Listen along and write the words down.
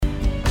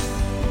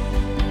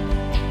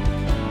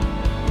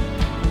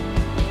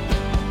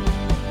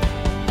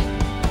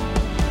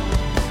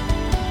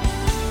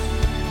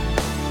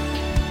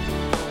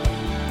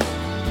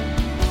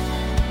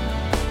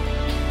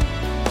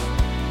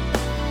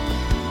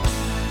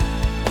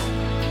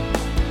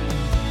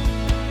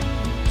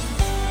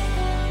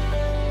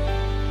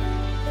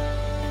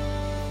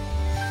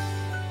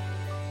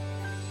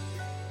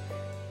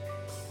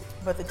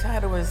but the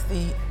title is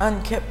The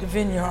Unkept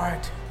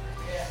Vineyard,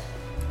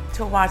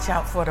 to watch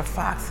out for the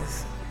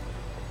foxes.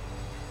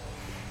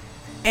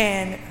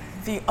 And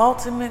the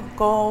ultimate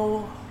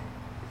goal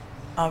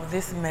of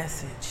this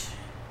message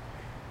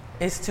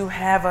is to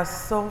have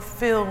us so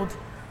filled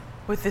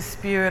with the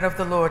Spirit of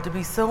the Lord, to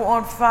be so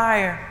on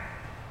fire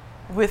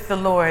with the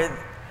Lord,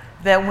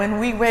 that when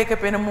we wake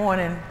up in the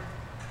morning,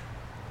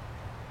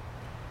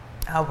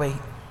 I'll wait.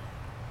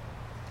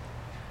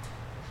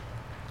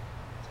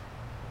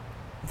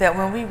 That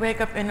when we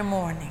wake up in the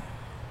morning,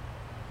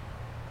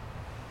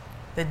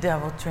 the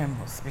devil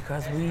trembles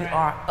because we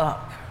are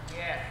up.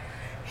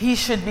 He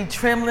should be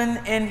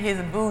trembling in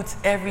his boots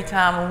every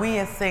time we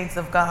as saints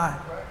of God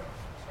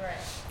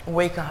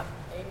wake up.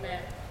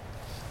 Amen.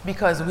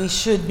 Because we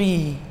should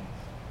be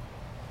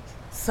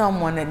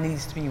someone that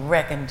needs to be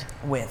reckoned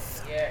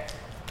with. Yeah.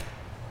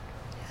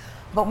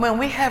 But when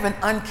we have an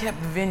unkept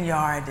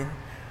vineyard and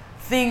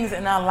things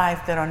in our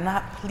life that are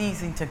not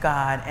pleasing to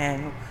God,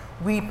 and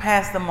we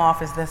pass them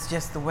off as that's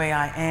just the way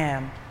I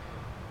am,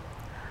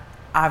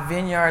 our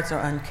vineyards are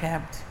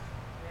unkept.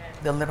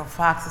 The little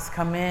foxes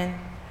come in,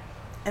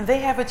 and they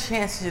have a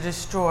chance to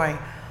destroy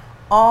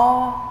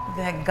all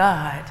that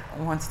God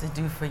wants to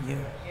do for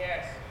you.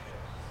 Yes.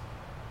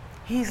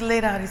 He's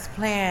laid out his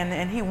plan,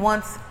 and he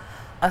wants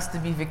us to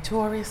be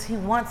victorious. He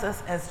wants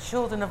us as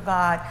children of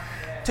God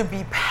to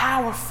be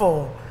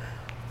powerful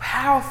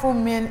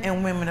men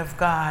and women of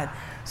God,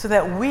 so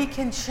that we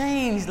can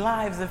change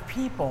lives of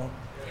people,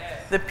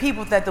 the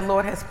people that the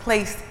Lord has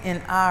placed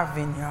in our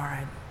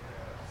vineyard.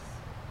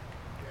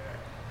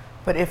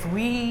 But if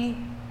we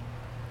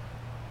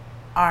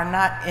are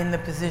not in the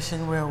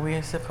position where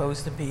we're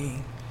supposed to be,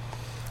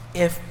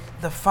 if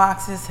the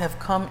foxes have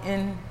come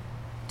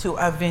into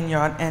our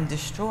vineyard and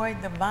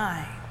destroyed the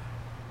vine,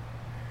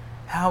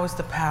 how is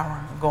the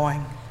power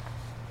going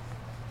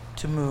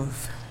to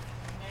move?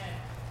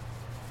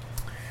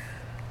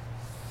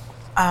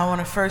 I want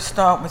to first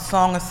start with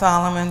Song of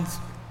Solomon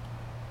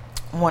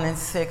 1 and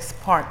 6,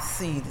 part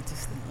C, which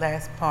is the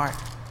last part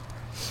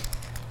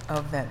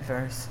of that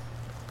verse.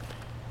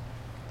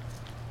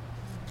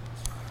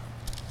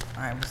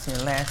 All right, we was here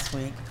last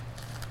week.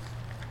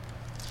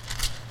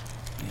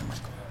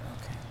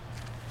 Okay.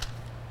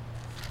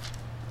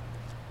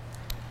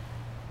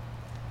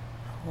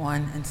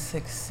 1 and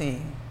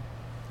 6c.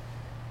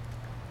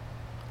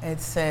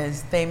 It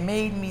says, "They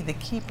made me the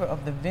keeper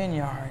of the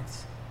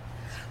vineyards,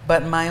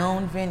 but my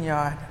own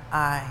vineyard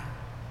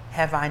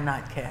have I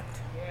not kept."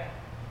 Yeah.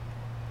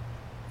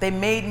 They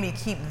made me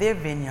keep their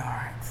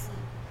vineyards.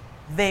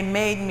 They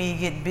made me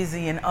get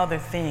busy in other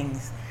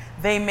things.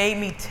 They made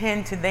me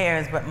tend to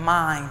theirs, but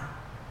mine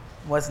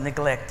was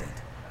neglected.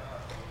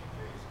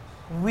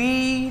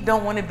 We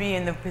don't want to be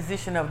in the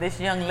position of this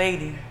young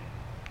lady,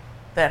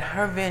 that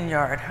her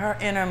vineyard, her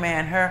inner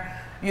man,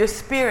 your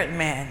spirit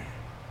man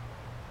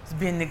is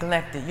being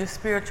neglected. Your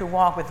spiritual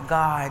walk with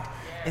God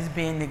is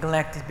being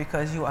neglected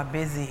because you are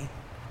busy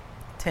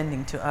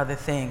tending to other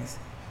things.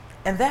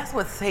 And that's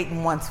what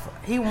Satan wants.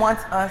 He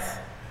wants us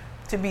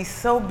to be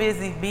so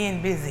busy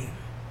being busy.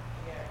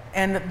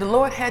 And the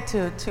Lord had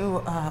to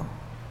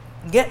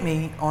get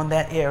me on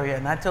that area.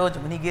 And I told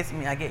you, when he gets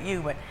me, I get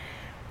you. But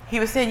he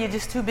was saying, you're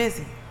just too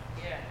busy.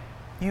 Yeah.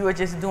 You are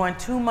just doing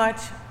too much.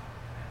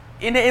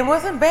 And it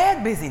wasn't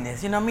bad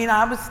busyness. You know what I mean?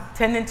 I was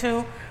tending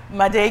to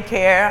my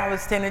daycare. I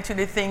was tending to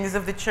the things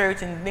of the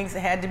church and things that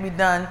had to be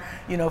done,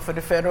 for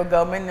the federal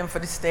government and for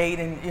the state,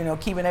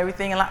 and, keeping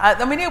everything alive.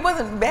 I mean, it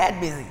wasn't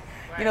bad busy.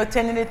 Right.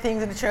 Tending to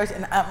things in the church.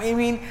 And I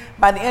mean,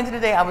 by the end of the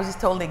day, I was just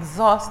totally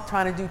exhausted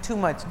trying to do too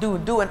much,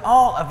 doing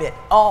all of it,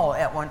 all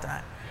at one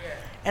time. Yeah.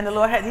 And the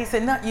Lord he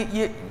said, no,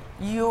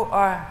 you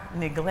are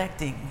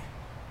neglecting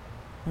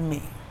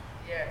me.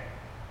 Yeah.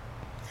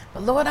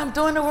 But Lord, I'm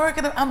doing the work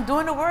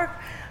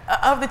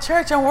of the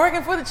church. I'm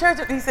working for the church.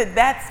 He said,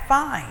 that's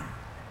fine,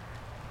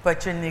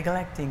 but you're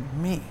neglecting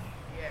me.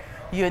 Yeah.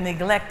 You're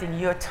neglecting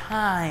your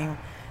time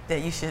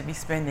that you should be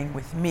spending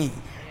with me.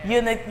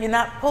 You're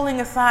not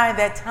pulling aside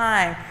that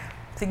time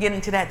to get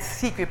into that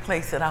secret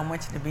place that I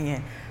want you to be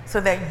in, so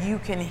that you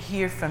can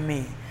hear from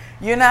me.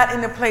 You're not in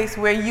the place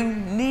where you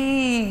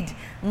need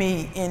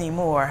me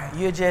anymore.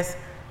 You're just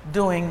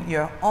doing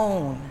your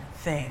own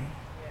thing.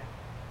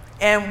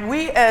 And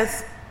we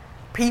as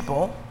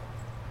people,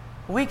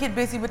 we get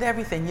busy with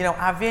everything.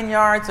 Our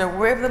vineyards or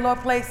wherever the Lord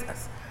places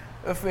us.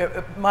 If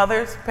we're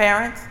mothers,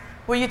 parents,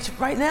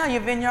 right now your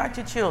vineyard,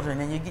 your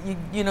children, and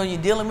you're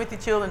dealing with your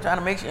children, trying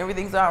to make sure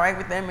everything's all right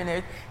with them, and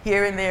they're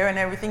here and there and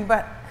everything.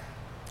 But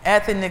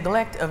at the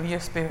neglect of your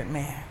spirit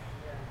man,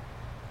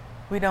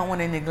 we don't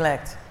want to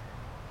neglect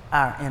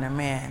our inner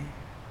man.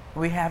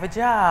 We have a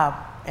job,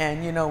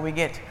 and we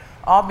get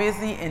all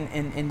busy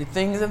in the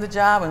things of the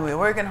job, and we're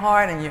working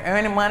hard, and you're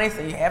earning money, so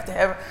you have to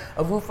have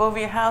a roof over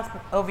your house,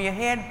 over your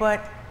head,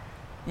 but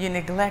you're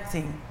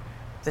neglecting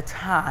the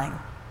time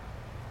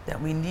that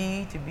we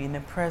need to be in the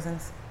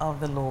presence of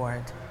the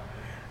Lord.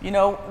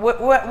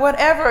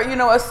 Whatever,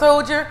 a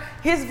soldier,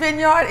 his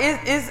vineyard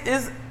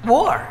is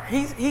war.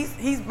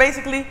 He's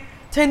basically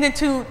tending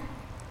to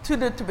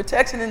the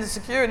protection and the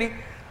security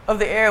of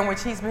the area in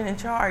which he's been in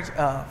charge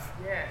of.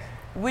 Yes.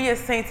 We as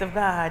saints of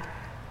God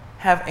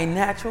have a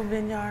natural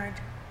vineyard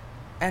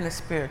and a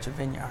spiritual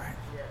vineyard.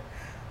 Yes.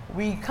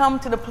 We come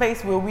to the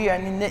place where we are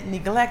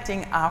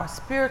neglecting our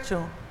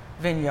spiritual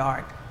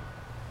vineyard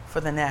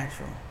for the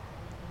natural.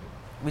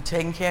 We're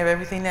taking care of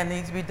everything that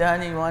needs to be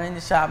done. You want in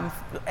the shopping,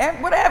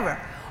 whatever.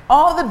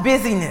 All the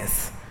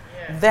busyness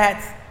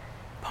that's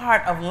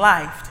part of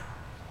life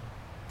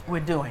we're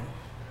doing,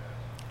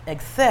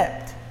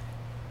 except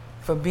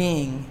for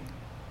being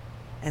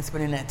and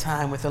spending that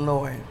time with the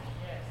Lord.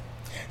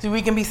 So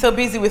we can be so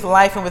busy with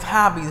life and with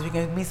hobbies. We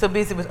can be so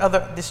busy with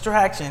other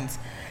distractions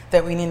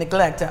that we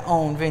neglect our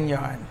own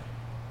vineyard.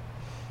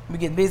 We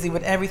get busy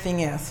with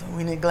everything else.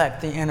 We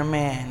neglect the inner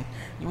man.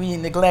 We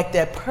neglect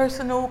that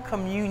personal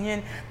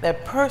communion,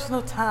 that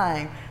personal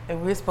time that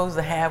we're supposed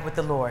to have with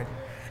the Lord.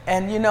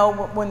 And you know,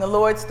 when the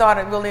Lord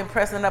started really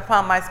impressing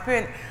upon my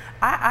spirit,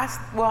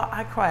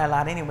 I cry a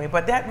lot anyway,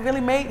 but that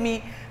really made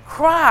me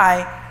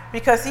cry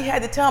because he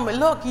had to tell me,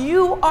 look,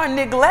 you are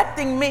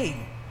neglecting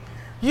me.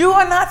 You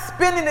are not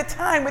spending the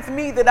time with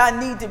me that I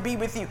need to be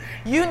with you.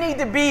 You need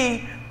to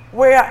be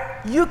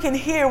where you can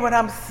hear what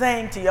I'm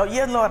saying to you.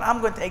 Yeah, Lord,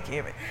 I'm going to take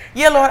care of it.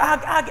 Yeah, Lord,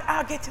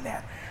 I'll get to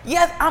that.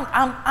 Yes,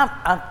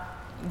 I'm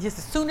just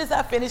as soon as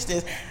I finish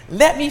this,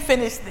 let me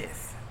finish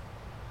this.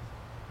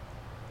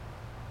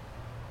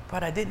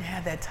 But I didn't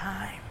have that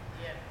time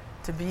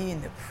to be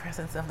in the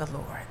presence of the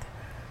Lord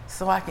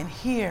so I can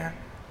hear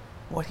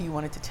what he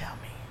wanted to tell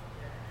me.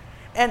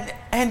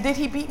 And did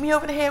he beat me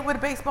over the head with a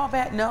baseball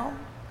bat? No.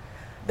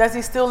 Does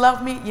he still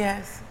love me?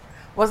 Yes.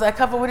 Was I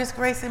covered with his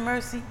grace and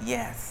mercy?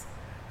 Yes.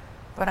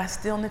 But I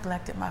still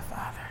neglected my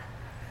Father.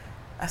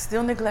 I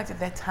still neglected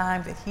that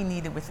time that he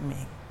needed with me.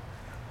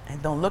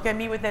 And don't look at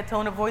me with that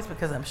tone of voice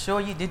because I'm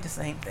sure you did the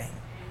same thing.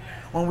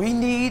 When we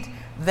need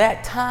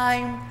that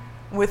time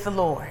with the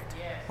Lord,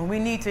 when we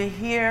need to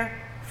hear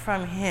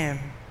from him,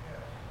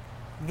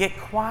 get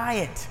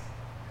quiet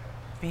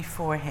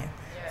before him.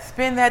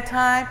 Spend that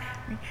time,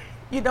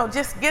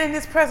 just get in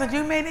his presence.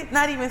 You may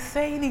not even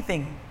say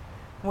anything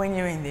when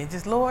you're in there.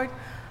 Just, Lord,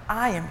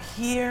 I am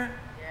here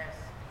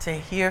to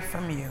hear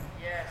from you.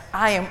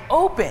 I am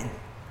open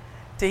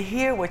to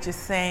hear what you're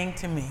saying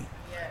to me.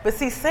 But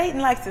see,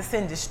 Satan likes to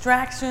send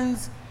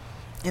distractions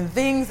and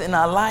things in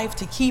our life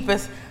to keep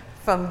us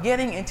from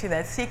getting into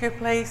that secret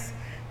place,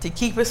 to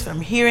keep us from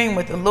hearing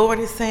what the Lord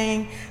is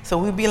saying. So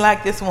we be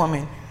like this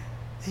woman.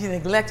 She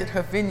neglected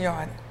her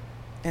vineyard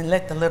and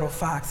let the little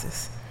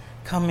foxes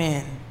come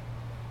in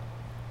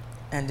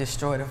and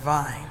destroy the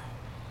vine.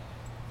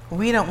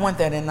 We don't want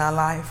that in our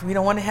life. We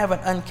don't want to have an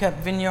unkept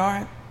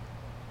vineyard.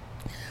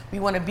 We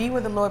want to be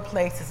where the Lord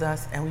places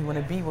us, and we want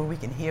to be where we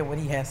can hear what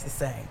he has to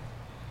say.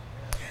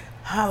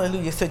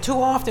 Hallelujah. So too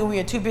often we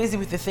are too busy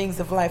with the things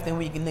of life that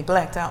we can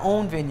neglect our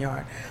own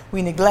vineyard.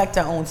 We neglect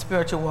our own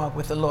spiritual walk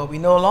with the Lord. We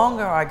no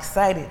longer are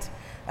excited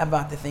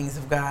about the things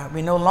of God.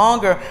 We no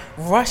longer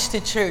rush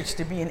to church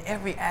to be in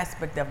every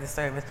aspect of the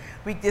service.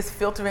 We just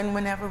filter in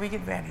whenever we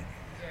get ready.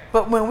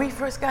 But when we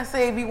first got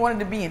saved, we wanted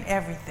to be in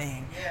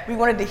everything. We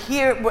wanted to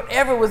hear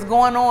whatever was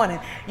going on.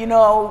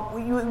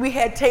 And, we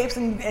had tapes,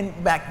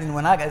 and back then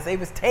when I got saved, it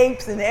was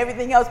tapes and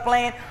everything else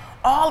playing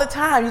all the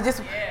time.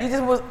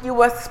 You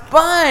were a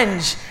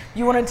sponge.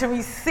 You wanted to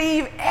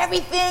receive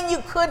everything you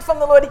could from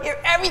the Lord, hear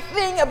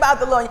everything about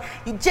the Lord.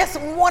 You just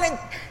wanted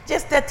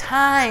just that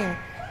time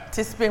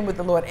to spend with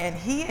the Lord. And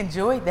he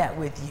enjoyed that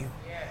with you.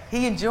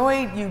 He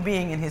enjoyed you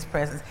being in his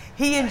presence.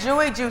 He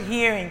enjoyed you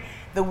hearing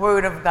the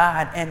word of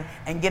God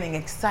and getting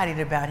excited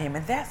about him.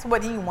 And that's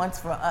what he wants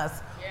for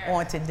us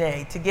on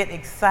today, to get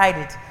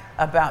excited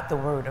about the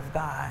word of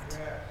God,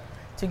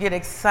 to get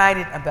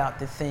excited about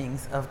the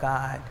things of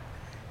God,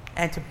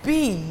 and to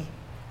be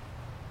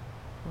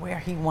where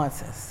he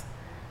wants us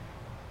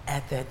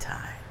at that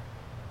time.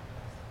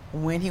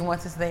 When he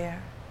wants us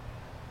there,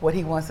 what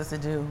he wants us to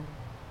do,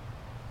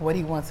 what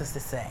he wants us to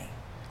say,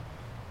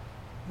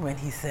 when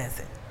he says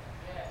it.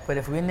 But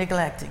if we're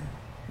neglecting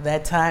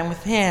that time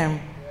with him,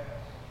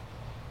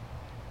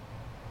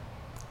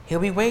 he'll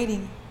be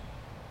waiting.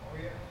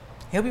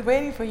 He'll be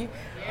waiting for you.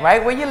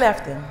 Right where you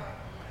left him.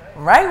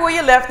 Right where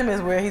you left him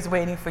is where he's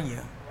waiting for you.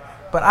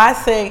 But I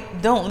say,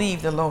 don't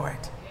leave the Lord.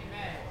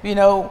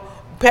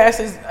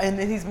 Pastors, and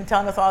he's been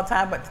telling us all the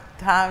time, but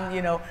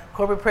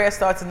corporate prayer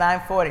starts at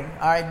 9:40.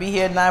 All right, be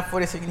here at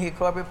 9:40 so you can hear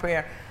corporate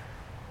prayer.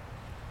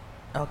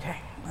 Okay,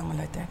 I'm going to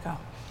let that go.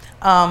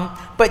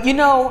 But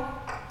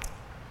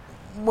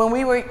when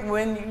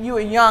you were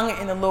young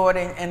in the Lord,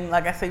 and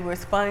like I say, we were a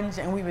sponge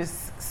and we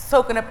was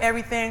soaking up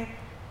everything,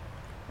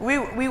 we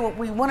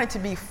wanted to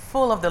be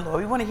full of the Lord.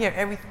 We want to hear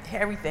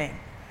everything.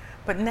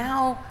 But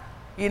now,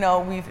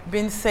 we've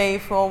been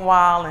saved for a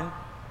while, and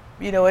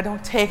it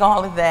don't take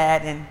all of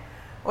that,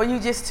 or you're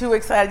just too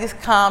excited.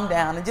 Just calm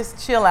down and just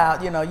chill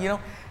out.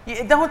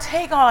 It don't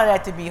take all of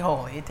that to be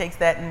holy. It takes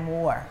that and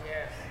more.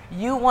 Yes.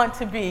 You want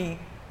to be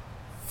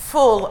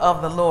full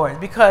of the Lord,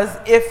 because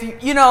if you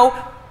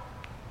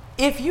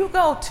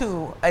go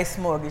to a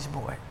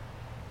smorgasbord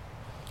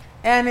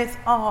And it's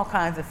all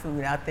kinds of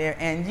food out there,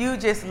 and you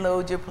just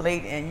load your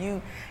plate, and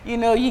you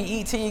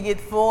eat till you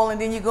get full,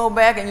 and then you go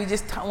back and you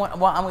just,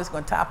 well, I'm just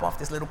going to top off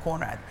this little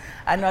corner.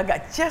 I know I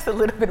got just a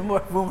little bit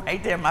more room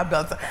right there in my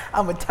belt, so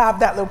I'm going to top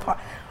that little part.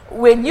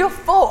 When you're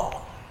full,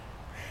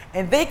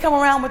 and they come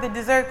around with a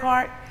dessert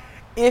cart,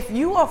 if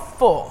you are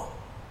full,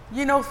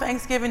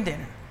 Thanksgiving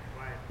dinner,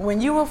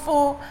 when you are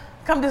full,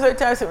 come dessert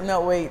time, I say,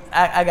 no, wait,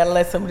 I got to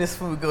let some of this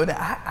food go down.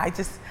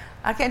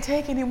 I can't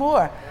take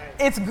anymore.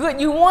 It's good.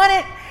 You want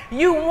it.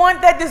 You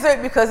want that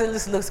dessert because it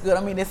just looks good.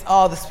 I mean, it's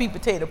all the sweet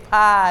potato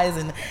pies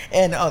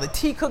and all the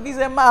tea cookies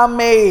that Mom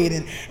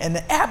made and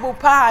the apple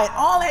pie and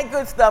all that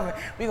good stuff. And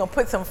we're going to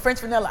put some French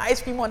vanilla ice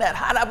cream on that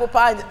hot apple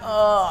pie.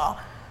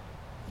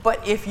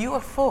 But if you are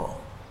full,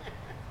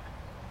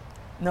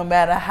 no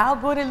matter how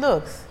good it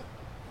looks,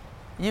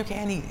 you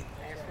can't eat it.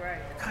 That's right.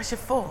 Because you're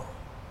full.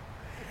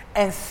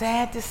 And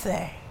sad to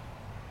say,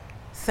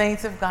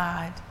 saints of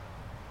God,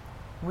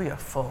 we are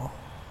full.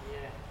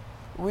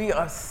 Yeah. We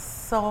are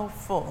so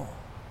full,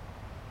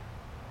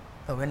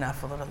 but we're not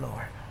full of the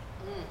Lord.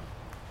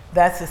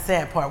 That's the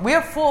sad part.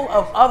 We're full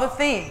of other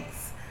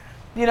things.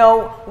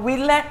 We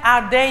let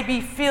our day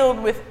be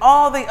filled with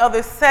all the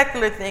other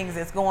secular things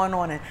that's going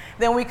on. And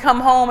then we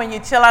come home and you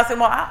chill out and say,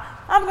 well,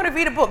 I'm going to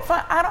read a book.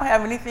 Fine. I don't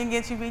have anything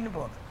against you reading a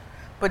book.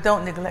 But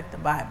don't neglect the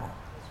Bible.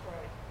 That's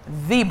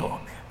right. The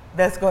book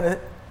that's going to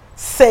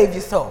save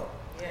your soul.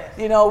 Yes.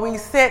 We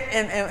sit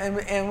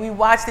and we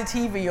watch the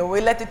TV, or we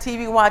let the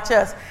TV watch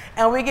us,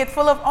 and we get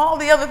full of all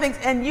the other things,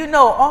 and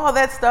all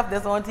that stuff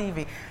that's on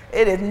TV.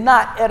 It is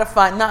not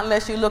edifying, not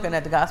unless you're looking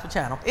at the Gospel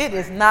Channel. It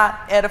is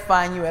not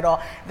edifying you at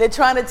all. They're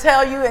trying to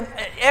tell you in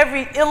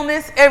every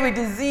illness, every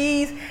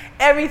disease,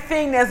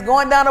 everything that's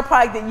going down the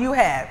pike that you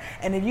have.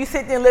 And if you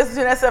sit there and listen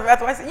to that stuff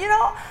afterwards, I say,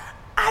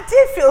 I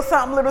did feel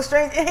something a little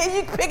strange. And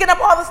here you picking up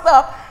all the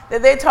stuff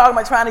that they're talking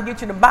about, trying to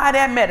get you to buy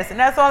that medicine.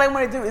 That's all they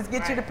want to do is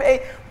get you to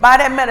buy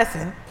that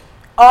medicine.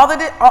 All of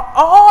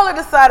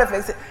the side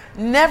effects.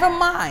 Never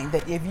mind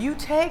that if you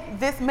take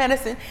this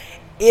medicine,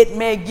 it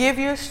may give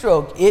you a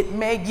stroke. It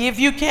may give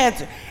you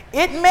cancer.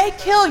 It may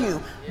kill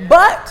you,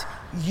 but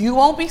you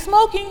won't be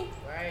smoking.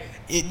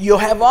 You'll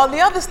have all the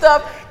other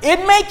stuff.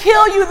 It may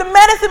kill you. The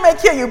medicine may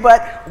kill you,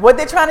 but what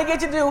they're trying to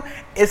get you to do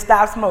is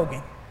stop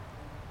smoking.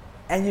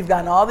 And you've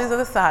gotten all these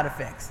other side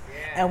effects.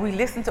 Yeah. And we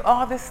listen to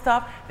all this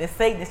stuff that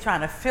Satan is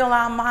trying to fill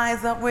our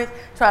minds up with,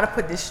 try to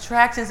put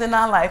distractions in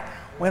our life,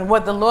 when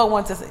what the Lord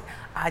wants us to say,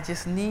 I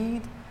just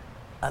need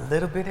a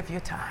little bit of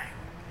your time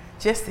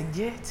just to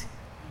get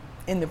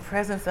in the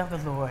presence of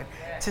the Lord,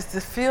 just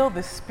to feel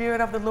the Spirit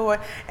of the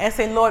Lord and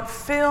say, Lord,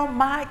 fill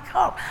my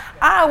cup.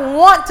 I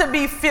want to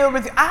be filled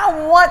with you.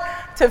 I want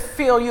to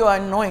feel your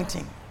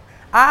anointing.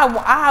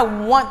 I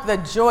want the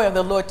joy of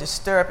the Lord to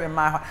stir up in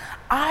my heart.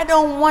 I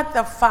don't want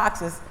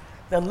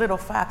the little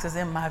foxes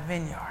in my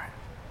vineyard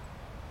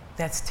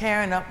that's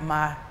tearing up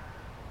my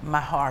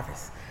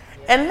harvest.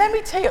 And let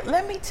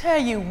me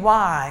tell you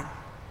why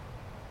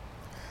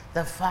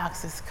the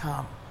foxes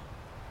come.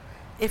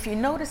 If you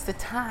notice the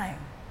time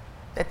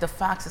that the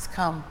foxes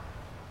come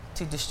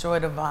to destroy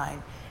the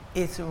vine,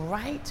 it's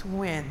right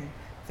when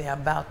they're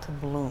about to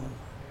bloom.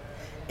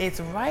 It's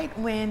right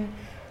when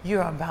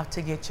you're about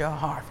to get your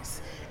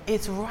harvest.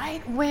 It's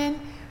right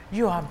when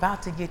you're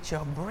about to get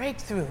your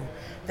breakthrough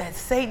that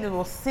Satan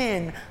will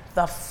send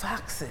the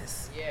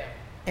foxes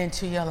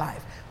into your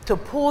life to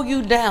pull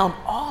you down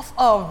off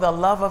of the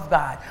love of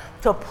God,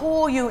 to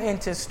pull you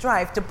into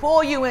strife, to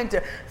pull you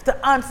into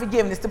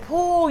unforgiveness, to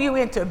pull you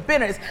into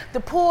bitterness, to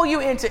pull you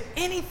into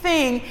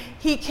anything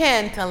he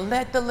can to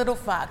let the little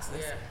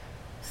foxes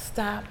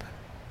stop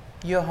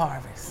your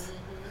harvest.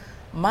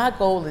 Mm-hmm. My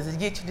goal is to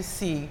get you to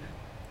see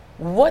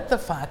what the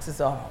foxes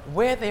are,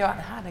 where they are,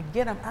 and how to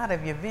get them out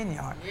of your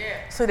vineyard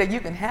so that you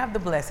can have the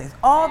blessings,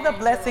 all the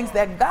blessings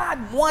that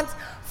God wants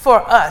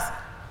for us.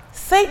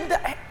 Satan,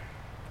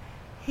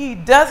 he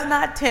does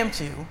not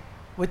tempt you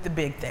with the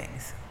big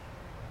things.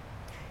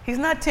 He's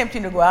not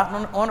tempting you to go out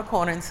on a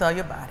corner and sell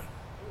your body.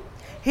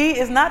 He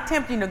is not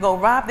tempting you to go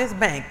rob this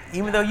bank,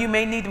 even though you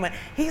may need the money.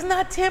 He's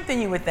not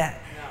tempting you with that.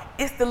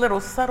 No. It's the little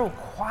subtle,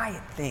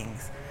 quiet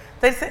things.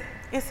 They say,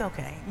 it's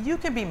okay. You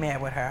can be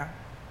mad with her.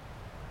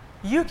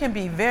 You can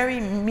be very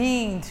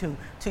mean to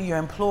your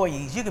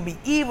employees. You can be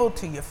evil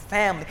to your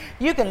family.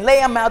 You can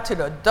lay them out to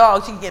the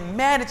dogs. You can get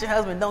mad at your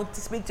husband, don't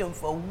speak to him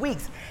for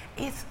weeks.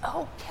 It's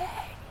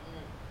okay.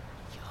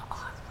 You're all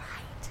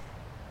right.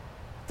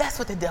 That's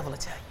what the devil will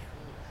tell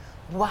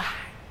you. Why?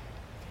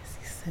 Because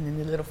he's sending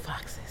the little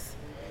foxes,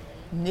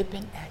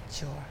 nipping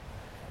at your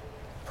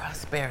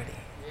prosperity,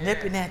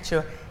 nipping at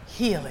your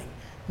healing,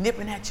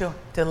 nipping at your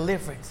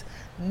deliverance,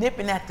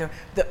 nipping at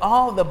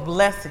all the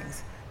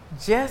blessings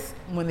just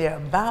when they're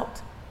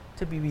about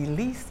to be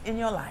released in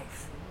your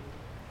life.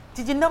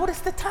 Did you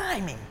notice the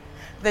timing?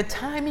 The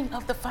timing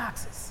of the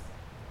foxes.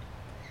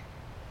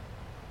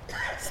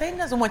 Satan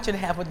doesn't want you to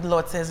have what the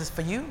Lord says is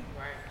for you.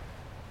 Right.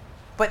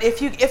 But if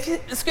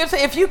the scripture,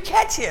 if you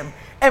catch him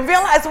and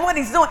realize what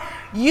he's doing,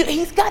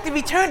 he's got to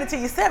return it to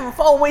you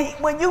sevenfold.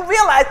 When you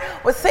realize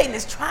what Satan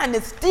is trying to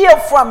steal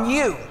from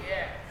you.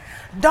 Yeah.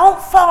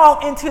 Don't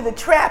fall into the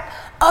trap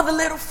of the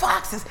little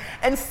foxes.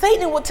 And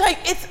Satan will tell you,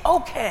 it's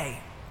okay.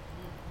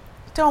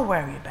 Don't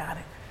worry about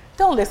it.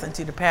 Don't listen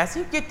to the pastor.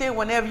 You get there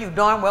whenever you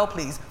darn well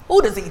please.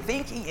 Who does he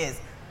think he is?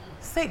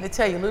 Satan will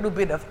tell you a little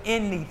bit of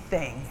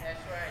anything. That's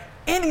right.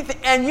 Anything.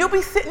 And you'll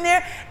be sitting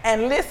there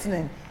and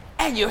listening.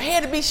 And your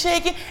head will be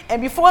shaking.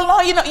 And before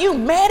long, you know, you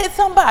mad at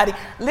somebody.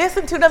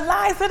 Listen to the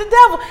lies of the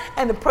devil.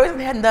 And the person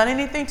hadn't done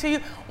anything to you.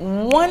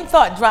 One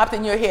thought dropped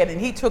in your head and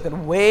he took it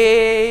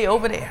way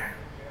over there.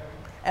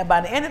 And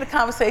by the end of the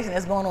conversation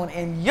that's going on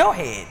in your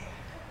head,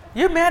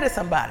 you're mad at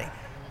somebody.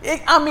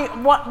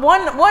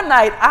 One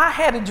night I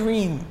had a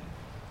dream.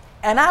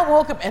 And I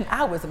woke up and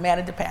I was mad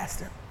at the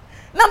pastor.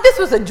 Now, this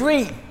was a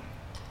dream.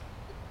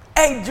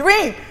 A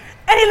dream.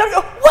 And he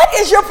looked, what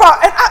is your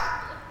problem? And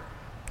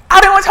I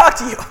didn't want to talk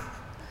to you.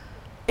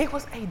 It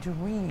was a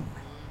dream.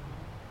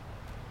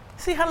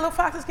 See how little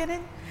foxes get in?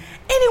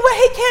 Anyway,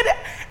 he can't.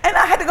 And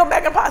I had to go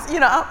back and pause.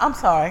 You know, I'm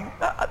sorry.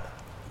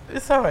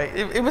 It's all right.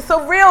 It was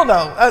so real,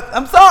 though.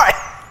 I'm sorry.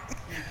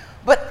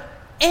 But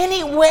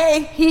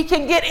anyway he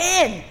can get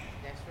in,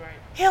 That's right.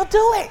 he'll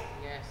do it.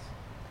 Yes.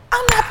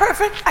 I'm not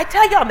perfect. I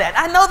tell y'all that.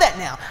 I know that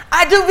now.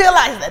 I do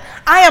realize that.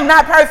 I am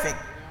not perfect.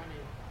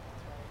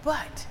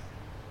 But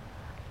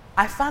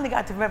I finally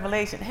got the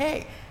revelation.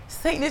 Hey,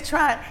 Satan is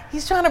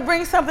he's trying to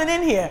bring something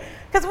in here.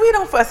 Because we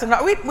don't fuss and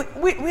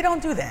we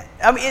don't do that.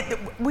 I mean,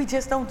 we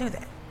just don't do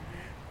that.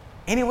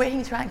 Anyway,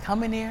 he try and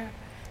come in there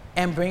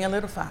and bring a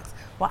little fox.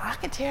 Well, I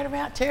can tear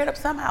it up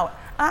somehow.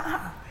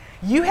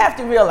 You have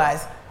to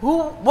realize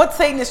what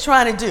Satan is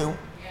trying to do.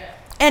 Yes.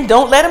 And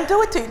don't let him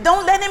do it to you.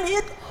 Don't let him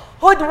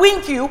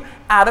hoodwink you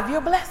out of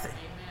your blessing.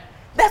 Amen.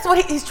 That's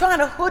what he's trying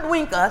to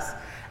hoodwink us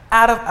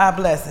out of our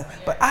blessing.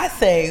 But I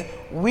say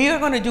we are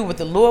going to do what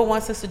the Lord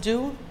wants us to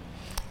do.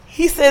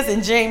 He says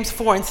in James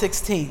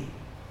 4:16,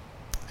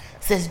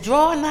 says,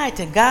 draw nigh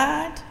to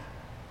God,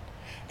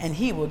 and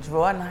he will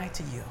draw nigh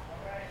to you.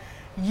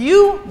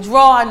 You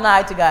draw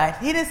nigh to God.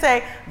 He didn't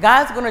say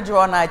God's going to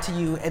draw nigh to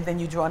you and then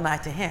you draw nigh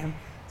to him.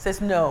 He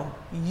says, no,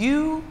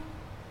 you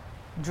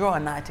draw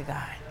nigh to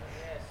God.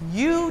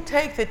 You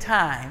take the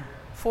time,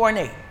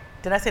 4:8.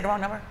 Did I say the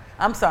wrong number?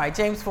 I'm sorry,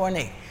 James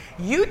 4:8.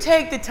 You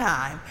take the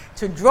time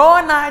to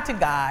draw nigh to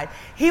God.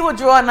 He will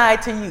draw nigh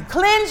to you.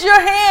 Cleanse your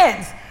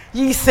hands,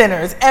 ye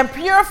sinners, and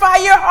purify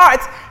your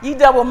hearts, ye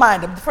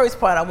double-minded. The first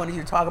part I wanted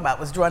you to talk about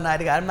was draw nigh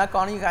to God. I'm not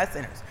calling you guys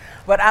sinners.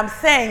 But I'm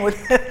saying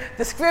with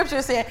the scripture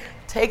is saying,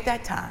 take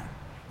that time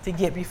to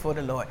get before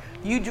the Lord.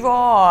 You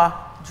draw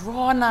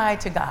nigh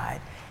to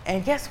God.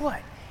 And guess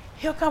what?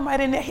 He'll come right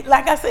in there.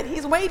 Like I said,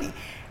 he's waiting.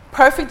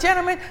 Perfect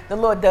gentleman. The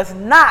Lord does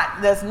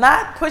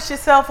not push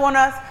himself on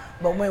us.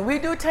 But when we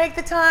do take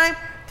the time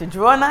to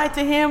draw nigh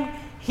to him,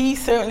 he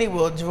certainly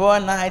will draw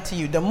nigh to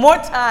you. The more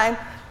time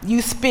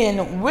you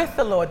spend with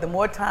the Lord, the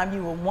more time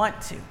you will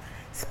want to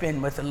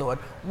spend with the Lord.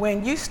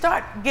 When you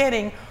start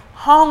getting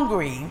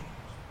hungry,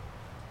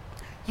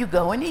 you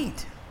go and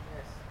eat.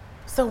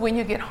 So when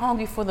you get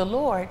hungry for the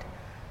Lord,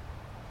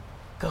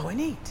 go and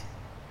eat.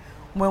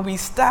 When we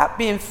stop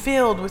being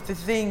filled with the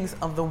things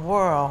of the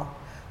world,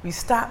 we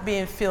stop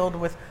being filled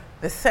with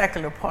the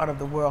secular part of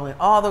the world and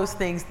all those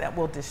things that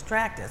will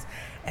distract us,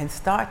 and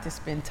start to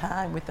spend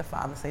time with the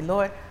Father. Say,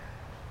 Lord,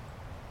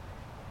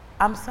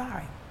 I'm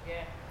sorry.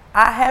 Yeah.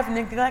 I have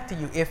neglected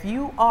you. If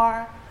you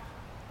are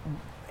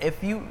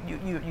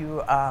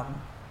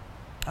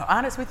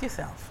honest with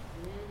yourself,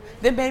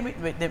 then maybe,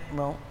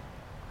 well,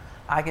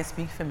 I can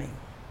speak for me.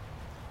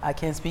 I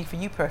can't speak for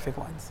you perfect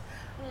ones,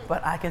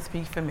 but I can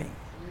speak for me.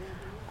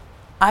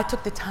 I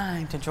took the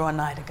time to draw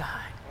nigh to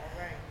God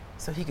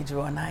so he could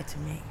draw nigh to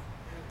me,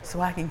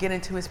 so I can get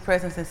into his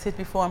presence and sit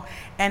before him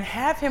and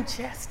have him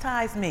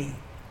chastise me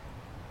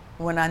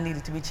when I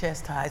needed to be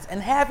chastised,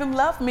 and have him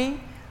love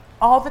me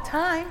all the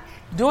time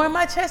during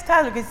my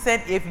chastisement. He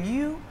said, if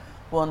you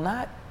will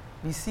not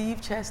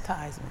receive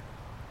chastisement,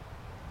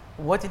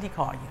 what did he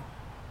call you?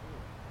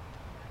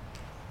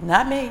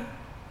 Not me.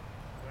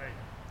 Right.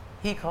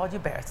 He called you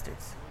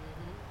bastards.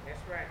 That's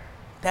right.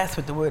 That's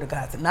what the word of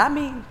God said. Not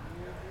me.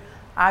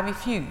 I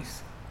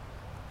refuse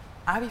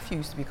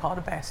to be called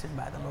a bastard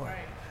by the Lord.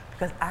 Right.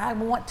 Because I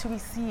want to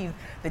receive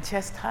the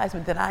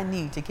chastisement that I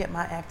need to get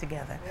my act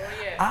together. Oh,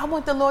 yes. I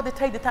want the Lord to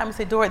take the time and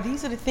say, Dora,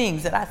 these are the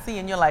things that I see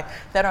in your life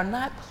that are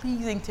not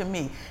pleasing to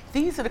me.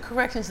 These are the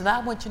corrections that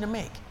I want you to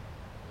make.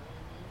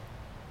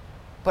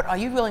 But are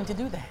you willing to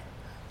do that?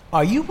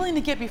 Are you willing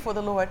to get before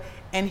the Lord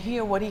and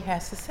hear what he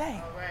has to say?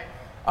 All right.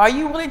 Are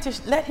you willing to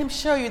let him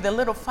show you the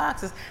little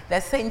foxes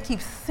that Satan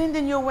keeps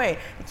sending your way?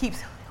 It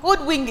keeps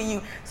hoodwinking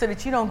you so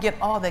that you don't get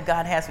all that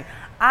God has for you.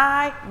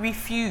 I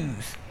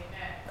refuse.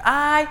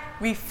 I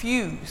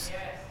refuse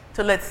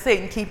to let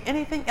Satan keep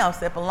anything else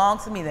that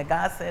belongs to me that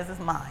God says is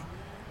mine,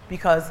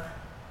 because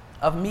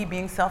of me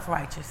being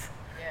self-righteous,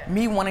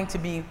 me wanting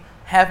to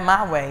have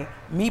my way,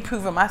 me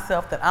proving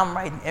myself that I'm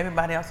right and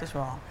everybody else is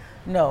wrong.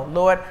 No,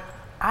 Lord,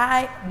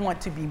 I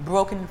want to be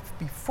broken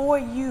before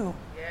you,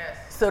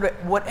 so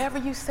that whatever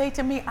you say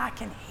to me, I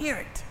can hear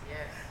it.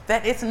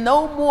 that it's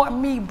no more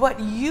me but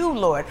you,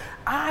 Lord.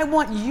 I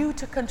want you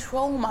to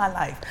control my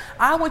life.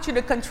 I want you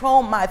to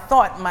control my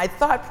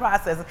thought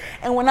process.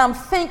 And when I'm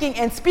thinking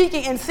and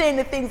speaking and saying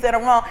the things that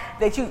are wrong,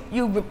 that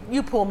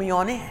you pull me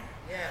on in.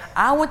 Yes.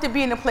 I want to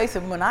be in a place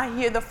of when I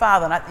hear the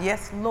Father,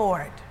 yes,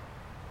 Lord,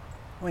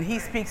 when he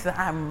speaks,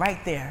 I'm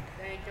right there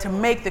to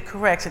make the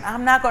correction.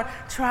 I'm not going to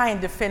try and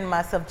defend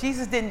myself.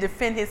 Jesus didn't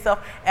defend himself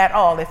at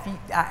all. I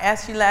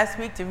asked you last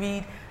week to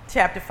read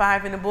chapter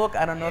 5 in the book.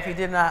 I don't know if you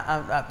did not.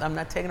 I'm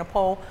not taking a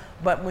poll.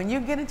 But when you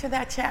get into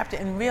that chapter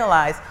and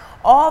realize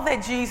all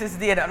that Jesus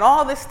did and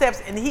all the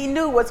steps, and he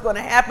knew what's going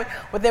to happen,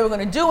 what they were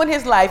going to do in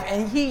his life,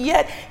 and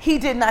yet he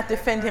did not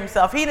defend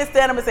himself. He didn't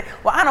stand up and say,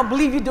 well, I don't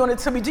believe you're doing it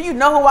to me. Do you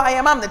know who I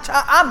am? I'm the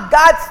child. I'm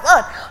God's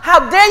son.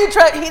 How dare you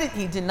try?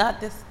 He did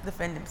not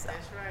defend himself.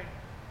 That's right.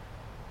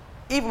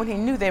 Even when he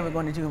knew they were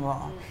going to do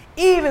wrong.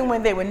 Even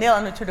when they were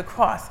nailing him to the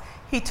cross,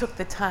 he took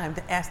the time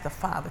to ask the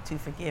Father to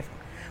forgive him.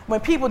 When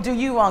people do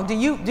you wrong, do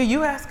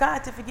you ask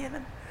God to forgive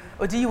them?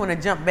 Or do you want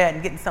to jump back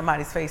and get in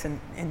somebody's face and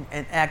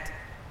act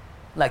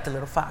like the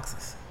little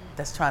foxes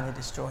that's trying to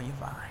destroy your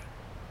vine?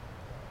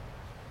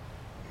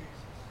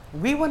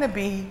 We want to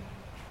be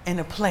in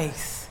a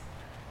place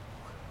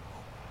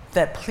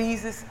that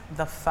pleases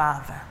the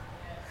Father.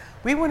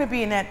 We want to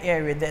be in that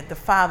area that the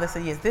Father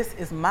says, yes, this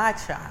is my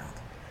child.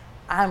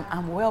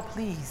 I'm well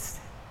pleased.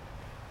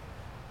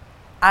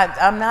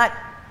 I'm not,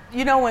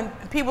 you know, when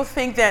people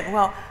think that,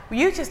 well,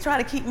 you're just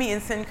trying to keep me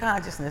in sin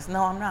consciousness.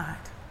 No, I'm not.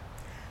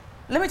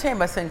 Let me tell you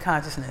about sin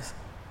consciousness.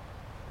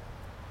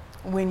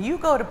 When you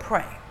go to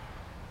pray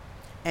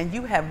and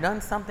you have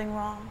done something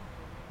wrong,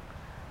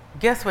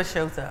 guess what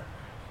shows up?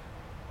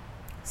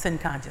 Sin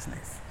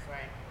consciousness.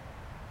 Right.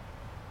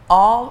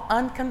 All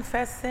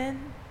unconfessed sin,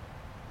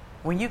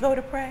 when you go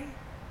to pray,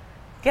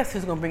 guess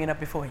who's going to bring it up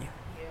before you?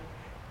 Yeah.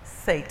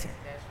 Satan.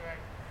 That's right.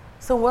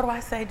 So what do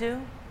I say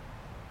do?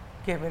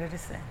 Get rid of the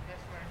sin.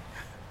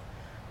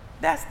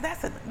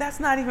 That's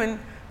not even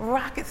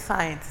rocket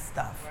science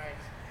stuff. Right.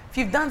 If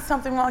you've done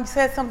something wrong, you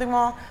said something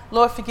wrong,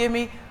 Lord, forgive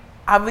me,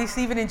 I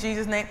receive it in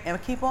Jesus' name,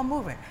 and keep on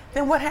moving.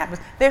 Then what happens?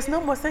 There's no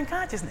more sin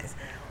consciousness.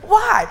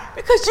 Why?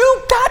 Because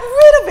you got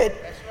rid of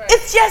it. Right.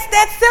 It's just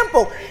that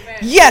simple. Amen.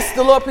 Yes,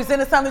 the Lord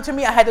presented something to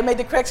me. I had to make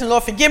the correction.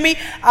 Lord, forgive me.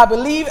 I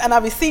believe and I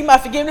receive my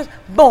forgiveness.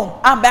 Boom.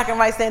 I'm back in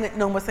right standing.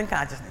 No more sin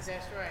consciousness.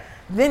 That's right.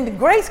 Then the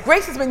grace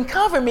has been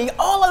covering me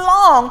all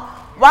along.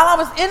 While I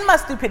was in my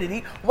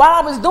stupidity, while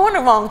I was doing the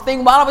wrong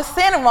thing, while I was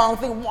saying the wrong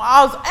thing, while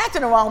I was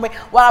acting the wrong way,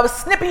 while I was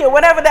snippy or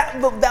whatever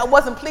that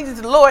wasn't pleasing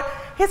to the Lord,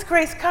 his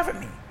grace covered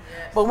me.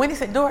 Yes. But when he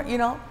said, Dora, you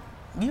know,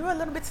 you were a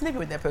little bit snippy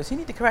with that person. You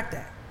need to correct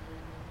that.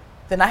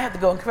 Then I have to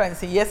go and correct and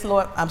say, yes,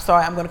 Lord, I'm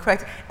sorry, I'm going to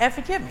correct it, and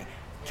forgive me.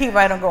 Keep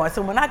right on going.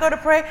 So when I go to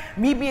pray,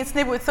 me being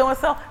snippy with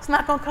so-and-so, it's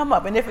not going to come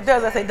up. And if it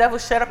does, I say, devil,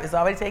 shut up. It's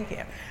already taken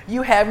care of.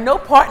 You have no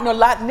part nor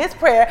lot in this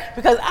prayer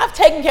because I've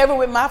taken care of it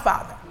with my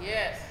Father.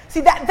 Yes.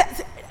 See,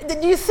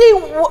 do you see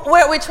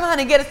where we're trying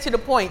to get us to the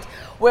point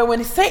where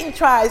when Satan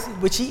tries,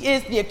 which he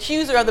is the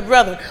accuser of the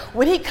brethren,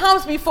 when he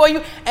comes before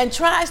you and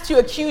tries to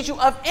accuse you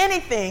of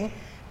anything,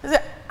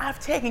 I've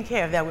taken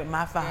care of that with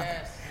my Father.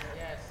 Yes,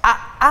 yes.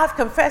 I've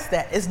confessed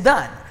that. It's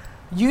done.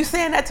 You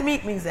saying that to me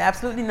means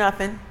absolutely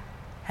nothing,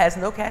 has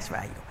no cash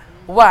value.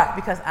 Mm-hmm. Why?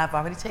 Because I've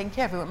already taken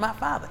care of it with my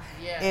Father.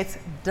 Yes. It's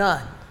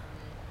done.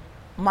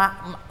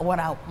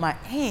 My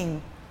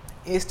aim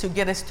is to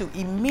get us to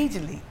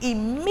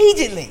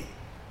immediately,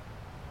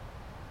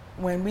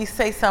 when we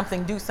say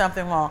something, do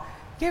something wrong,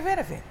 get rid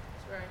of it.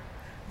 That's right.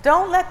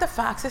 Don't let the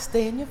foxes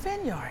stay in your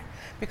vineyard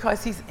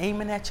because he's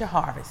aiming at your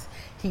harvest.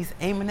 He's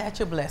aiming at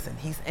your blessing.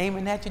 He's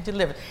aiming at your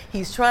deliverance.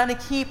 He's trying to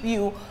keep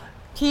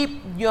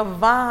your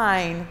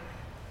vine.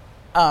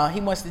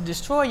 He wants to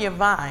destroy your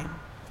vine,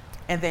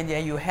 and then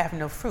you have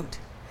no fruit.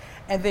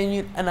 And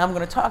then and I'm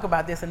going to talk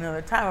about this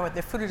another time about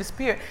the fruit of the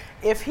Spirit.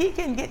 If he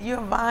can get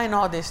your vine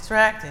all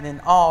distracted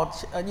and all,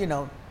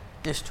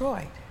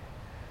 destroyed,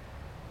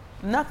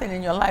 nothing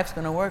in your life is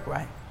going to work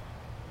right.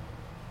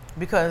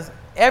 Because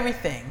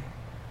everything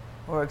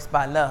works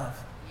by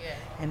love. Yeah.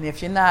 And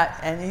if you're not,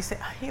 and you say,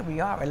 here we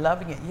are, we're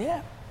loving it.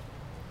 Yeah.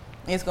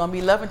 It's going to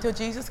be love until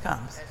Jesus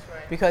comes. That's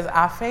right. Because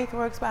our faith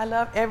works by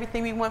love.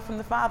 Everything we want from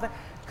the Father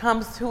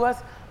comes to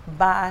us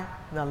by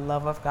the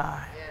love of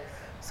God. Yes.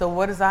 So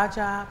what is our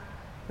job?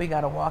 We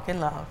got to walk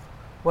in love.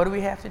 What do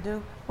we have to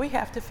do? We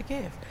have to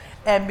forgive.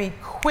 And be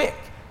quick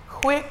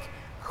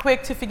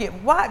to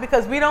forgive. Why?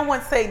 Because we don't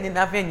want Satan in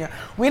our vineyard.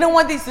 We don't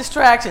want these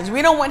distractions.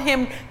 We don't want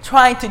him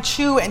trying to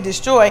chew and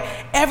destroy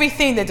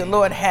everything that the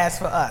Lord has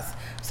for us.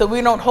 So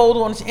we don't hold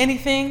on to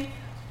anything,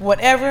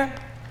 whatever,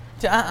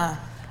 I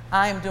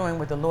am doing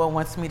what the Lord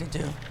wants me to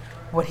do.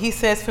 What he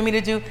says for me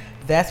to do,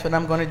 that's what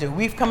I'm going to do.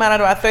 We've come out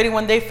of our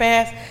 31-day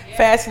fast,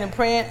 fasting and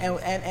praying,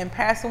 and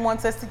Pastor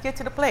wants us to get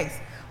to the place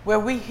where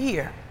we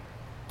hear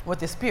what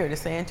the Spirit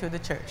is saying to the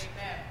church.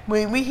 Amen.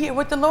 When we hear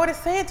what the Lord is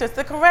saying to us,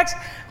 the correction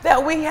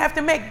that we have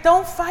to make.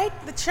 Don't fight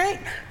the change.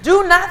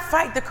 Do not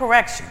fight the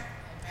correction.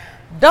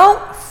 Amen.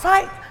 Don't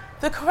fight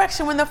the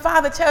correction when the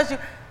Father tells you,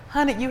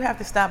 honey, you have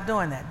to stop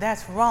doing that.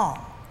 That's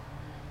wrong.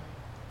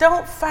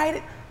 Don't fight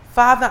it.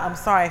 Father, I'm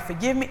sorry,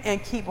 forgive me,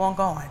 and keep on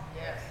going.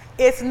 Yes.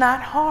 It's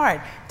not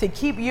hard to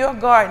keep your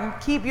garden,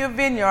 keep your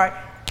vineyard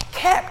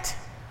kept,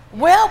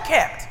 well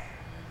kept.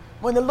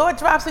 When the Lord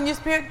drops in your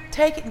spirit,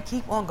 take it and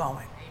keep on going.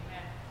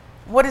 Amen.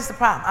 What is the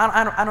problem?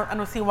 I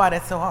don't see why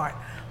that's so hard.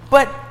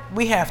 But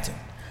we have to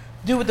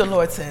do what the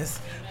Lord says.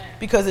 Amen.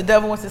 Because the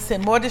devil wants to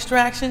send more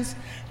distractions,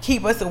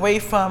 keep us away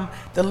from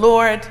the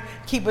Lord,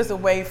 keep us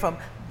away from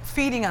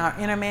feeding our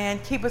inner man,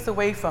 keep us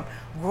away from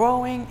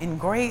growing in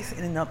grace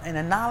and in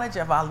the knowledge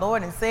of our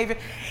Lord and Savior.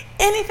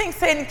 Anything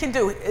Satan can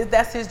do,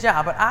 that's his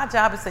job. But our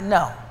job is to say,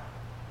 no,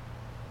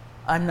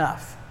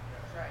 enough.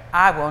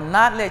 I will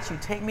not let you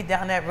take me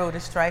down that road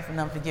of strife and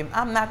unforgiveness.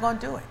 I'm not going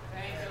to do it.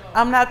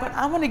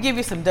 I want to give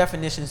you some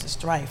definitions of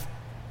strife.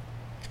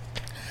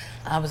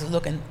 I was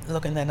looking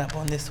that up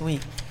on this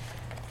week,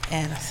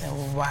 and I said,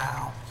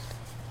 wow.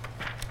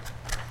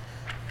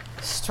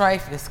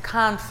 Strife is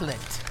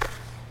conflict,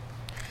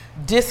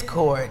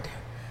 discord,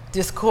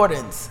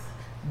 discordance,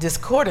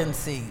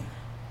 discordancy,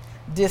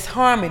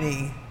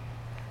 disharmony,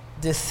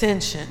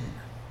 dissension,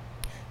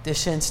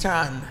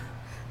 dissension,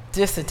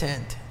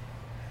 dissident,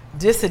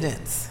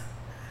 dissidence,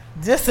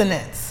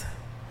 dissonance,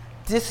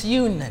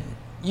 disunion,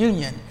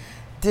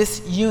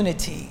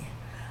 disunity,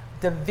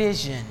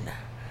 division,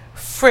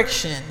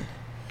 friction,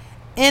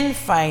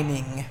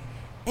 infighting,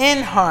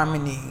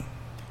 inharmony,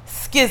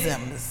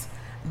 schisms,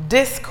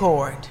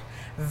 discord,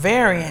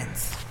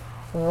 variance,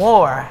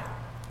 war,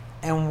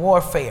 and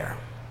warfare.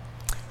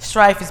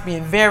 Strife is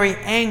being very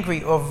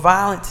angry or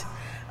violent,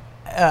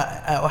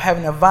 or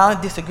having a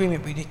violent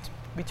disagreement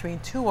between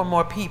two or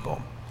more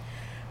people.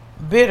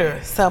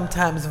 Bitter,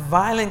 sometimes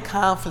violent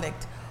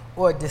conflict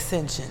or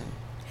dissension.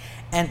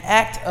 An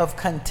act of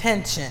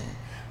contention,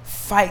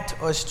 fight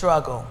or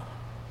struggle.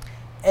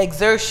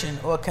 Exertion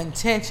or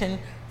contention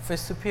for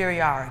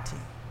superiority.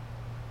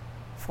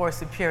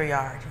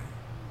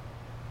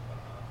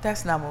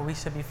 That's not what we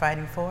should be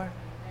fighting for.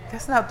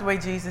 That's not the way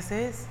Jesus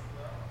is.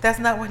 That's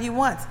not what he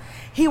wants.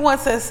 He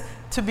wants us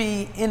to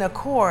be in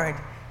accord.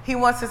 He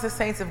wants us, the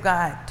saints of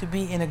God, to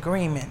be in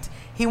agreement.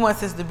 He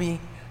wants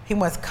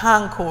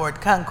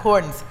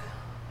concordance,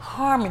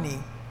 harmony,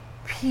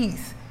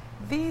 peace.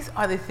 These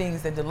are the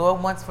things that the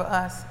Lord wants for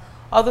us.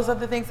 All those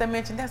other things I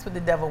mentioned, that's what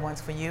the devil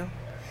wants for you.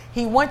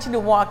 He wants you to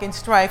walk in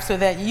strife so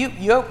that your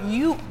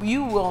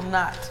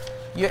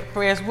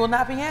prayers will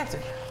not be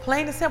answered.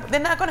 Plain and simple.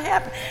 They're not going to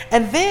happen.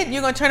 And then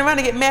you're going to turn around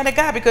and get mad at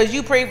God because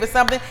you prayed for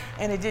something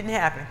and it didn't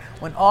happen.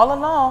 When all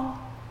along,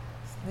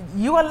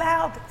 you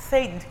allowed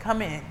Satan to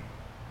come in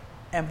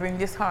and bring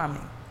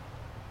disharmony,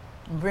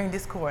 and bring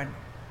discord.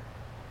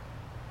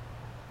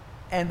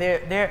 And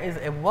there is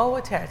a woe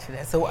attached to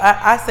that. So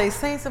I say,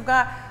 saints of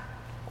God,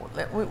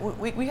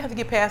 we have to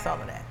get past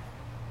all of that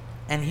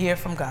and hear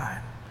from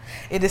God.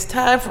 It is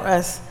time for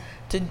us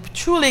to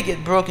truly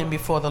get broken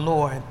before the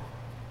Lord.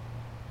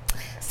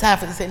 It's time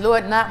for us to say,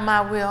 Lord, not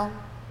my will,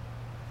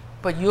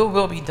 but your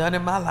will be done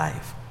in my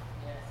life.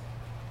 Yes.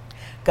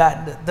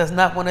 God does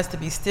not want us to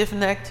be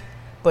stiff-necked,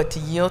 but to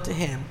yield to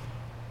him.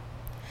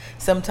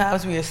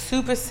 Sometimes we are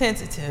super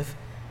sensitive,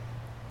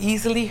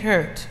 easily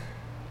hurt.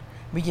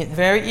 We get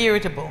very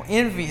irritable,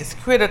 envious,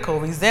 critical,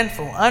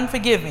 resentful,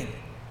 unforgiving.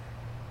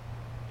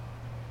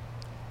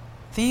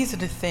 These are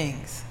the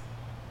things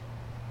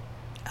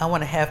I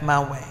want to have my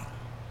way.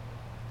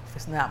 If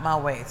it's not my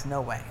way, it's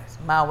no way. It's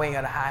my way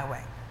or the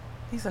highway.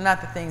 These are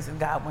not the things that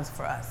God wants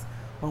for us.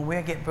 When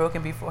we get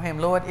broken before him,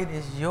 Lord, it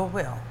is your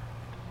will,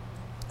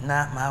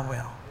 not my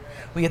will.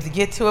 We have to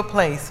get to a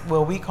place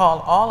where we call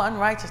all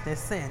unrighteousness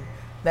sin.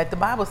 Like the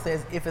Bible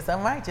says, if it's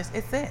unrighteous,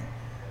 it's sin.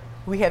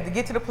 We have to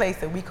get to the place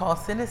that we call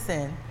sin is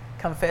sin,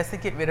 confess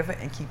it, get rid of it,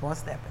 and keep on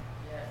stepping.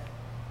 Yes.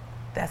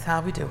 That's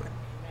how we do it. Amen.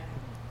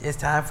 It's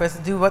time for us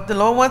to do what the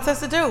Lord wants us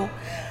to do.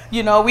 Yes.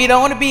 You know, we don't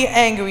want to be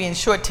angry and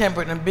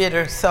short-tempered and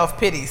bitter,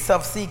 self-pity,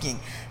 self-seeking,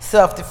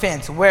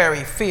 self-defense,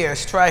 worry, fear,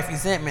 strife,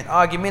 resentment,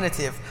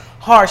 argumentative,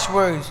 harsh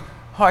words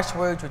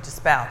with your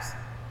spouse.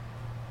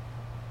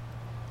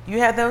 You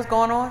have those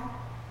going on?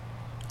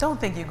 Don't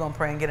think you're going to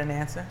pray and get an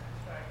answer.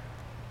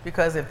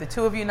 Because if the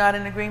two of you are not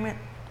in agreement,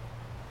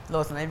 the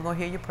Lord's not even going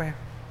to hear your prayer.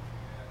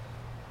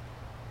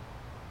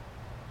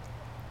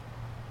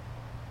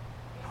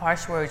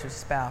 Harsh words with your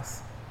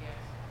spouse. Yes.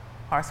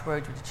 Harsh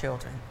words with your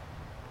children.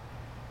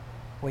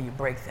 Where you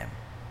break them.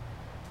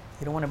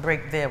 You don't want to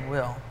break their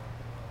will.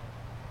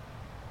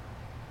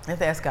 You have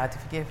to ask God to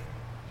forgive.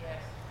 Yes.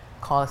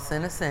 Call a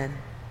sin a sin.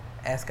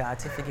 Ask God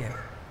to forgive.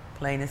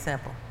 Plain and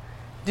simple.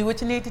 Do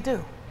what you need to do.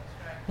 Right.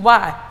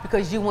 Why?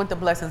 Because you want the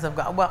blessings of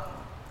God. Well,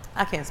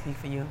 I can't speak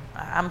for you.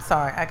 I'm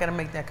sorry. I got to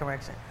make that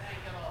correction.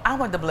 I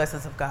want the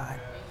blessings of God.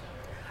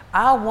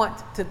 I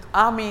want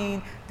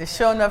the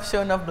sure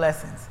enough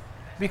blessings.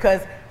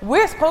 Because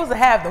we're supposed to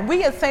have them.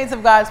 We as saints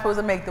of God are supposed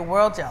to make the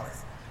world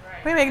jealous.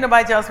 Right. We ain't making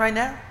nobody jealous right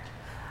now.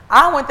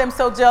 I want them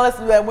so jealous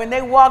that when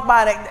they walk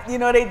by,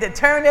 they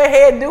turn their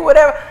head and do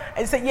whatever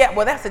and say, yeah,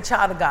 well, that's a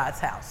child of God's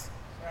house.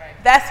 Right.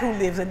 That's who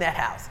lives in that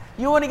house.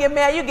 You want to get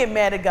mad, you get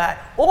mad at God.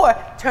 Or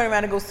turn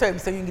around and go serve him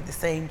so you can get the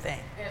same thing.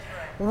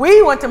 Right.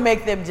 We want to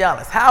make them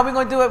jealous. How are we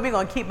going to do it? We're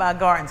going to keep our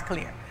gardens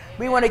clear.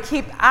 We want to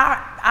keep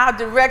our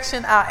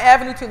direction, our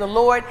avenue to the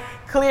Lord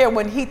clear.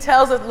 When he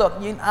tells us, look,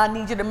 I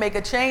need you to make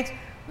a change,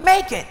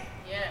 make it.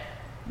 Yeah.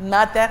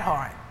 Not that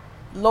hard.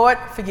 Lord,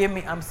 forgive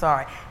me, I'm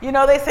sorry. You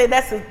know, they say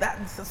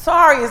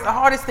sorry is the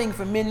hardest thing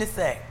for men to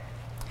say.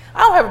 I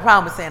don't have a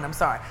problem with saying I'm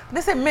sorry.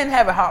 They say men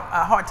have a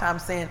hard time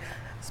saying,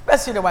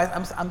 especially the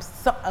wives, I'm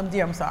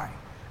sorry.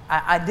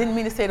 I didn't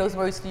mean to say those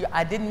words to you.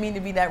 I didn't mean to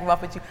be that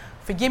rough with you.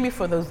 Forgive me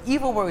for those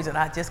evil words that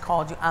I just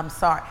called you. I'm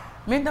sorry.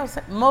 Men don't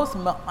say,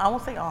 I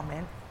won't say all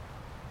men.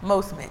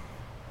 Most men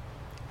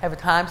have a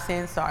time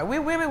saying sorry. We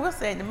women, we'll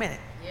say it in a minute.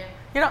 Yeah.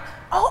 You know,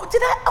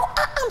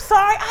 I'm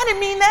sorry. I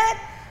didn't mean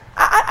that.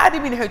 I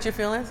didn't mean to hurt your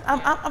feelings.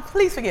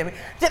 Please forgive me.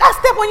 Did I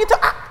step on your toe?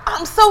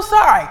 I'm so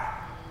sorry.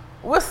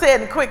 We'll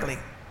say it quickly.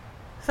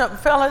 So,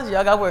 fellas,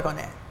 y'all got to work on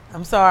that.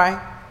 I'm sorry.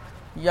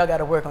 Y'all got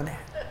to work on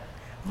that.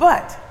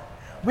 But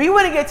we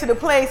want to get to the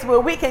place where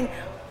we can,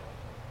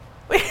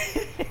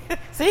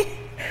 see,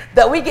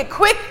 that we get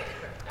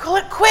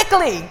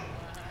quickly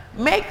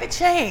make the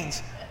change.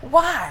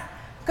 Why?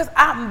 Because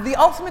the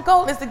ultimate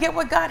goal is to get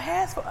what God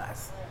has for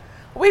us.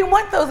 We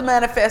want those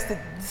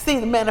see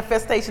the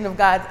manifestation of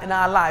God in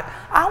our life.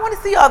 I want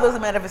to see all those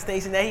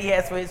manifestations that he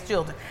has for his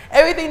children.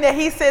 Everything that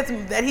he says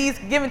that he's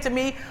given to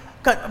me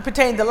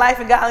pertaining to life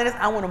and godliness,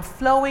 I want them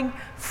flowing,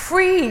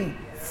 free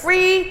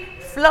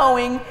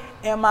flowing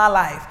in my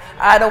life.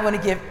 I don't want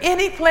to give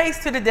any place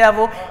to the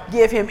devil,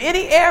 give him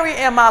any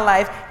area in my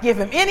life, give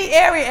him any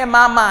area in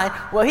my mind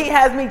where he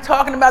has me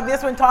talking about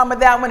this one, talking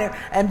about that one,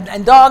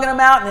 and dogging him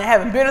out and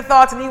having bitter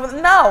thoughts and evil.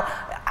 No,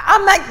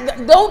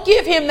 don't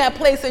give him that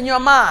place in your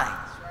mind.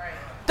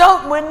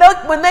 Don't, when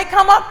they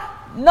come up,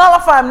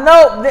 nullify them.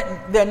 No,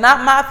 they're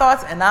not my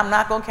thoughts, and I'm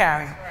not going to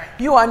carry them.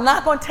 You are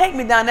not going to take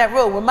me down that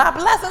road when my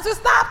blessings are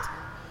stopped.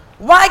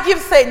 Why give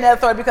Satan that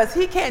authority? Because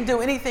he can't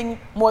do anything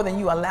more than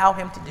you allow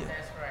him to do.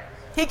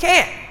 He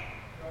can't.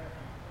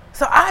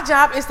 So our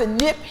job is to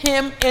nip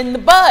him in the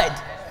bud.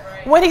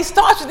 When he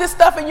starts with this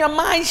stuff in your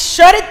mind,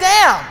 shut it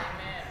down.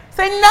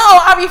 Say, no,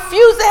 I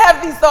refuse to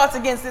have these thoughts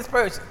against this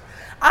person.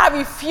 I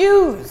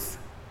refuse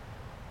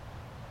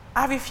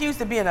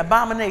to be an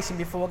abomination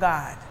before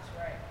God.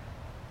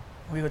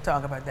 We will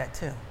talk about that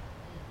too.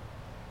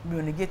 We're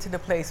going to get to the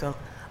place where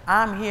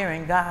I'm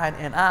hearing God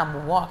and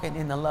I'm walking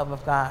in the love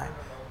of God.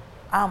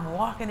 I'm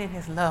walking in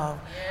his love.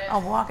 Yes.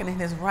 I'm walking in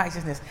his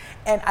righteousness.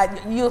 And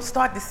you'll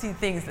start to see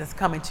things that's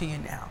coming to you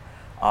now.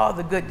 All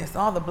the goodness,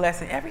 all the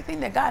blessing, everything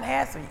that God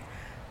has for you.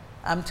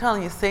 I'm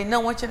telling you, Satan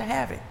don't want you to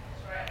have it.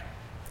 Right.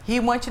 He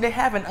wants you to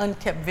have an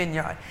unkept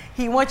vineyard.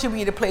 He wants you to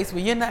be in a place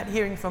where you're not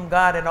hearing from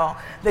God at all.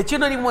 That you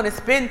don't even want to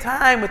spend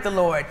time with the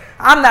Lord.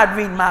 I'm not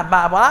reading my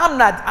Bible. I'm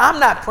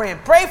not praying.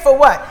 Pray for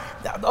what?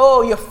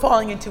 Oh, you're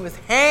falling into his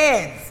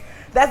hands.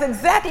 That's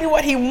exactly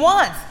what he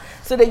wants,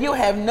 so that you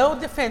have no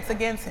defense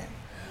against him.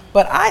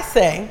 But I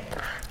say,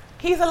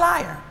 he's a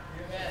liar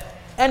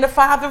and the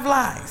father of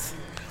lies.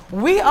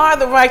 We are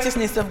the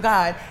righteousness of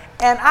God,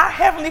 and our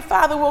Heavenly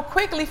Father will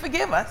quickly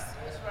forgive us.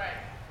 That's right.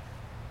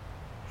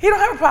 He don't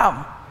have a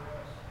problem.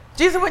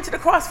 Jesus went to the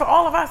cross for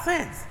all of our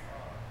sins.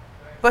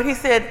 But he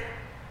said,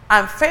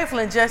 I'm faithful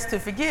and just to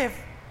forgive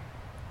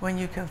when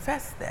you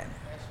confess them.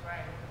 That's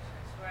right.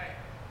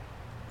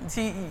 That's right.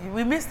 See,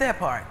 we missed that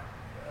part.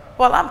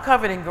 Well, I'm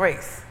covered in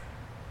grace.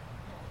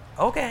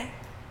 Okay.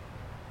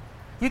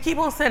 You keep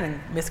on sinning,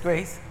 Miss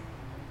Grace,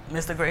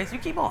 Mr. Grace, you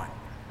keep on.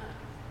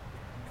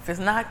 If it's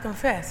not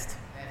confessed,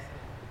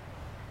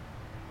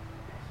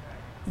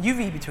 you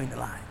read between the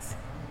lines.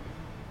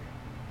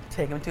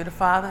 Take them to the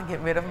Father,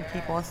 get rid of them,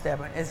 keep on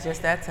stepping. It's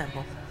just that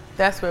simple.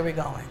 That's where we're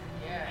going.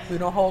 We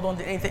don't hold on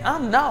to anything.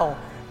 No,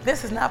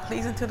 this is not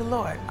pleasing to the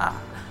Lord.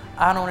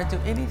 I don't want to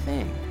do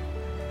anything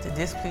to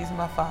displease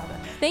my Father.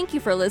 Thank you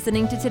for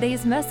listening to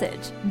today's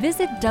message.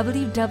 Visit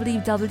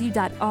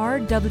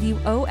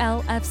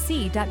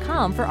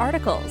www.rwolfc.com for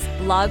articles,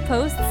 blog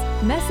posts,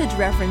 message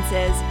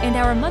references, and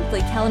our monthly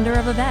calendar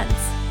of events.